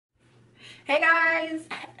Hey guys,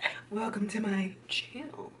 welcome to my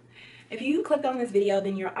channel. If you clicked on this video,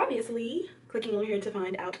 then you're obviously clicking on here to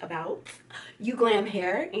find out about Uglam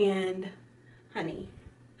hair. And honey,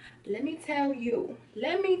 let me tell you,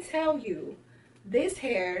 this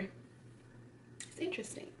hair is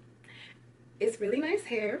interesting. It's really nice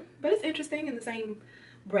hair, but it's interesting in the same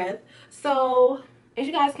breath. So as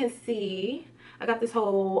you guys can see, I got this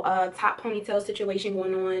whole top ponytail situation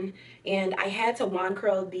going on, and I had to wand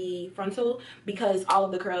curl the frontal because all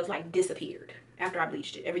of the curls like disappeared after I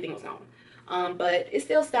bleached it. Everything was gone. But it's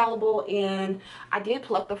still stylable, and I did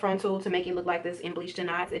pluck the frontal to make it look like this and bleach the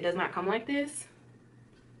knots. It does not come like this,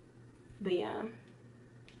 but yeah.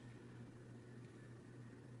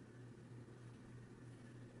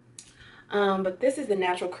 But this is the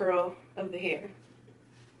natural curl of the hair.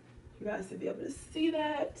 You guys should be able to see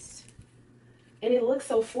that. And it looks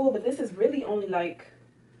so full, but this is really only like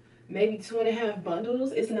maybe 2.5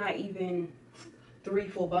 bundles. It's not even 3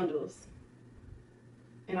 full bundles.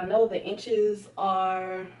 And I know the inches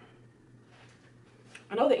are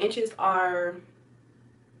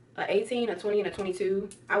a 18, a 20, and a 22.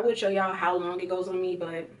 I would show y'all how long it goes on me,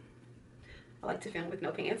 but I like to film with no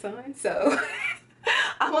pants on, so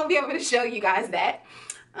I won't be able to show you guys that.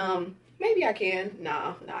 Maybe I can.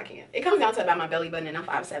 No, I can't. It comes down to about my belly button, and I'm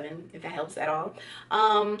 5'7", if that helps at all.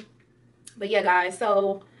 But yeah, guys,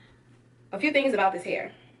 so a few things about this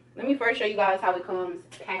hair. Let me first show you guys how it comes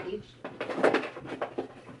packaged.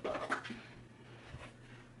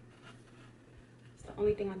 It's the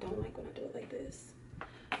only thing I don't like when I do it like this.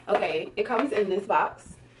 Okay, it comes in this box.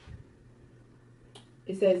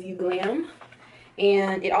 It says Uglam,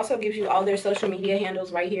 and it also gives you all their social media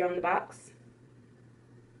handles right here on the box.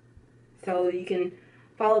 So you can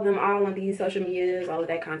follow them all on these social medias, all of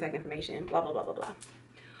that contact information, blah, blah, blah, blah, blah.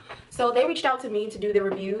 So they reached out to me to do the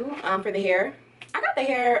review for the hair. I got the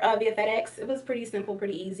hair via FedEx. It was pretty simple,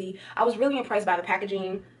 pretty easy. I was really impressed by the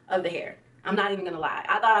packaging of the hair. I'm not even going to lie.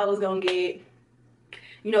 I thought I was going to get,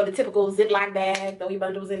 you know, the typical Ziploc bag, 30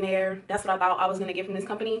 bundles in there. That's what I thought I was going to get from this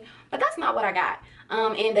company. But that's not what I got.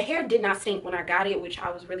 And the hair did not stink when I got it, which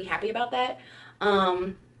I was really happy about that.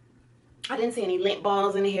 I didn't see any lint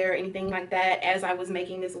balls in the hair or anything like that as I was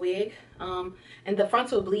making this wig. And the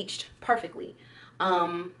frontal bleached perfectly.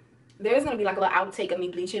 There's going to be like a little outtake of me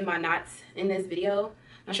bleaching my knots in this video.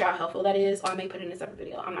 Not sure how helpful that is, or I may put it in a separate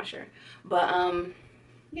video. I'm not sure. But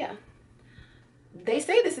yeah. They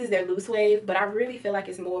say this is their loose wave, but I really feel like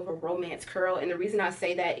it's more of a romance curl. And the reason I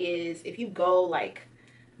say that is if you go like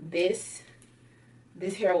this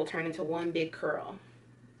hair will turn into one big curl.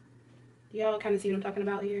 Y'all kind of see what I'm talking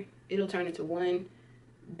about here? It'll turn into one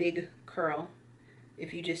big curl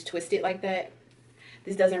if you just twist it like that.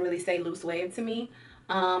 This doesn't really say loose wave to me.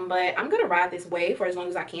 But I'm going to ride this wave for as long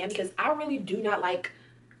as I can because I really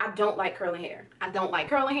I don't like curling hair. I don't like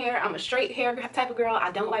curling hair. I'm a straight hair type of girl. I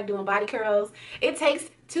don't like doing body curls. It takes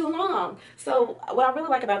too long. So what I really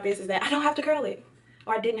like about this is that I don't have to curl it.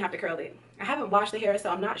 Or I didn't have to curl it. I haven't washed the hair, so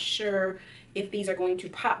I'm not sure if these are going to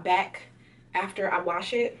pop back after I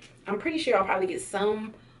wash it. I'm pretty sure I'll probably get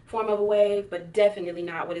some form of a wave, but definitely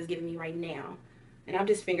not what it's giving me right now. And I've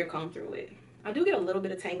just finger combed through it. I do get a little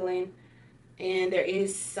bit of tangling, and there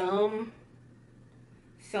is some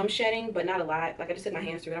shedding, but not a lot. Like I just took my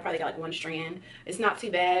hands through it. I probably got like one strand. It's not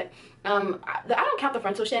too bad. I don't count the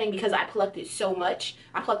frontal shedding because I plucked it so much.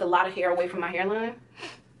 I plucked a lot of hair away from my hairline.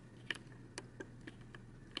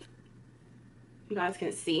 You guys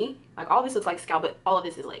can see, like all this looks like scalp, but all of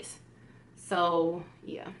this is lace. So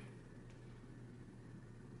yeah.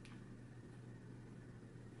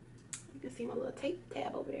 You can see my little tape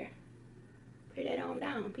tab over there. Put that on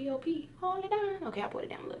down. P-O-P. Hold it down. Okay, I'll put it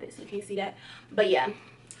down a little bit so you can't see that. But yeah.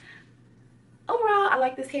 Overall, I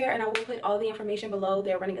like this hair, and I will put all the information below.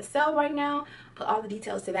 They're running a sale right now. Put all the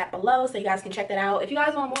details to that below so you guys can check that out. If you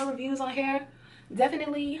guys want more reviews on hair,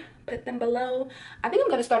 definitely put them below. I think I'm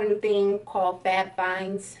going to start a new thing called Fab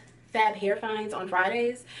Hair Finds on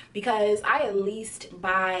Fridays, because I at least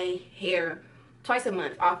buy hair twice a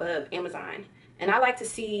month off of Amazon, and I like to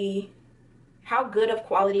see how good of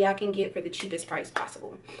quality I can get for the cheapest price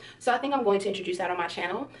possible. So I think I'm going to introduce that on my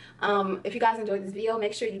channel. If you guys enjoyed this video,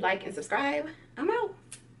 make sure you like and subscribe. I'm out.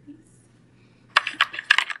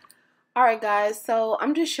 Alright guys, so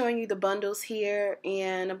I'm just showing you the bundles here,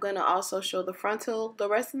 and I'm going to also show the frontal. The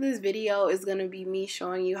rest of this video is going to be me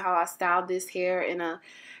showing you how I styled this hair in a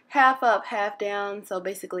half up, half down, so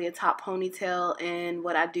basically a top ponytail, and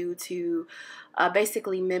what I do to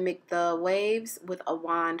basically mimic the waves with a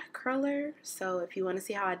wand curler. So if you want to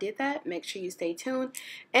see how I did that, make sure you stay tuned,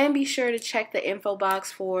 and be sure to check the info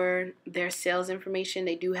box for their sales information.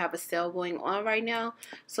 They do have a sale going on right now,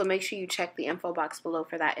 so make sure you check the info box below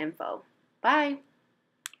for that info. Bye!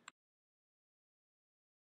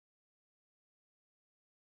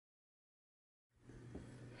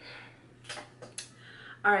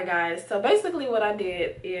 Alright guys, so basically what I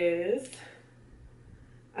did is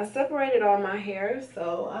I separated all my hair.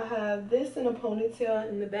 So I have this in a ponytail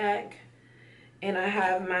in the back, and I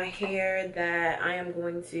have my hair that I am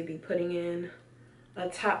going to be putting in a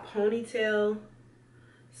top ponytail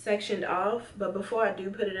sectioned off. But before I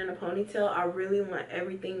do put it in a ponytail, I really want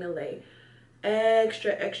everything to lay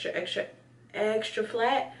extra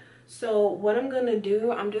flat. So what I'm gonna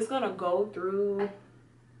do, I'm just gonna go through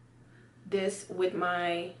this with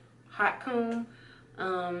my hot comb,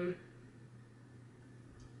 and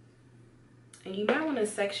you might want to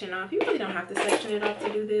section off. You really don't have to section it off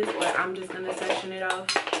to do this, but I'm just gonna section it off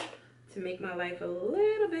to make my life a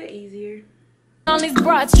little bit easier. All these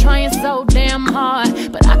broads trying so damn hard,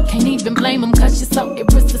 but I can't even blame them, cause you're so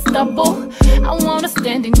irresistible. I wanna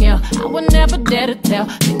stand in here, I would never dare to tell.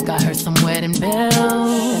 Think I heard some wedding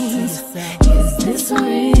bells. Is this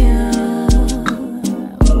real?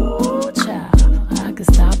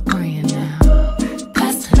 Stop praying now.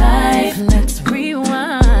 Past life, let's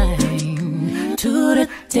rewind to the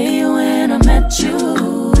day when I met you.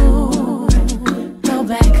 Go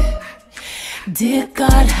back, dear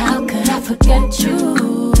God, how could I forget you?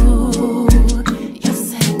 Your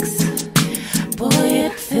sex, boy,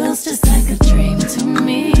 it feels just like a dream to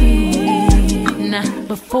me. Now,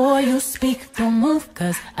 before you speak, don't move,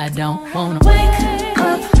 cause I don't wanna wake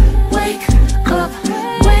up, wake up,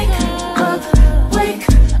 wake up. Wake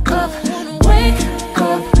up, wake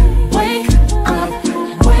up, wake up,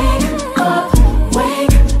 wake up,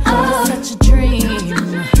 wake up. Such a dream,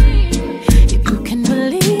 if you can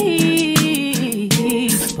believe.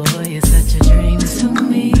 Boy, it's such a dream to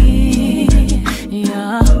me.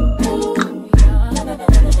 Yeah.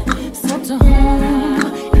 So to whom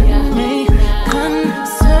it may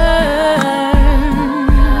concern,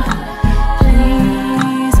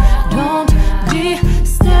 please don't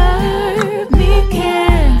disturb me.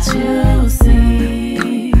 Can't you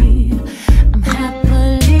see?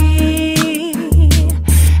 I'm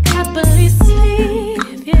happily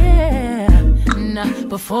asleep, yeah. Now,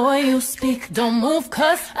 before you speak, don't move,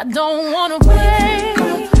 cause I don't wanna wake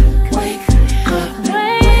up, wake up,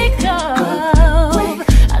 wake up.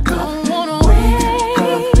 I don't wanna wake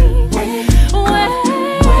up,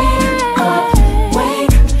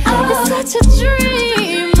 wake up. It's such a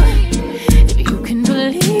dream, if you can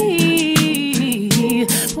believe.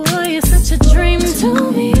 Boy, it's such a dream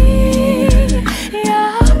to me.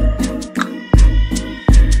 Yeah,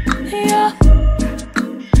 yeah.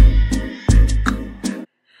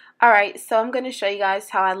 Alright, so I'm going to show you guys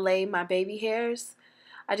how I lay my baby hairs.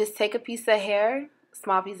 I just take a piece of hair,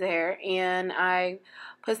 small piece of hair, and I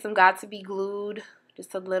put some got to be glued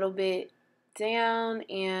just a little bit down,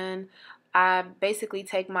 and I basically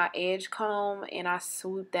take my edge comb and I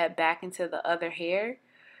swoop that back into the other hair.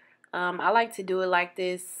 I like to do it like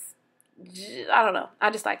this. I don't know.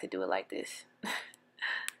 I just like to do it like this.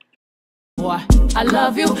 Boy, I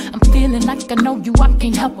love you. I'm feeling like I know you. I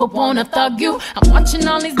can't help but wanna thug you. I'm watching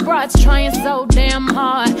all these broads trying so damn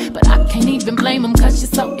hard, but I can't even blame them, cause you're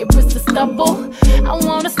so irresistible. I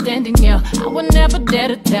wanna stand in here, I would never dare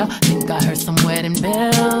to tell. Think I heard some wedding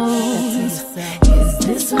bells. Is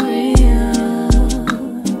this real?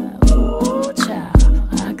 Ooh, child,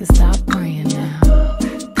 I could stop praying now.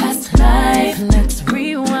 Past life, let's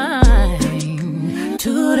rewind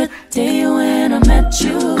to the day when I met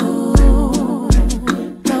you.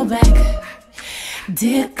 Back.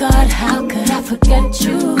 Dear God, how could I forget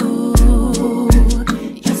you?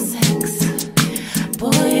 Your sex, boy,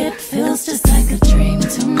 it feels just like a dream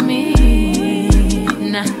to me.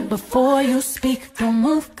 Now, before you speak, don't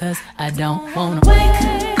move, cause I don't wanna wake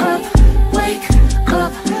up, wake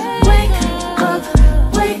up.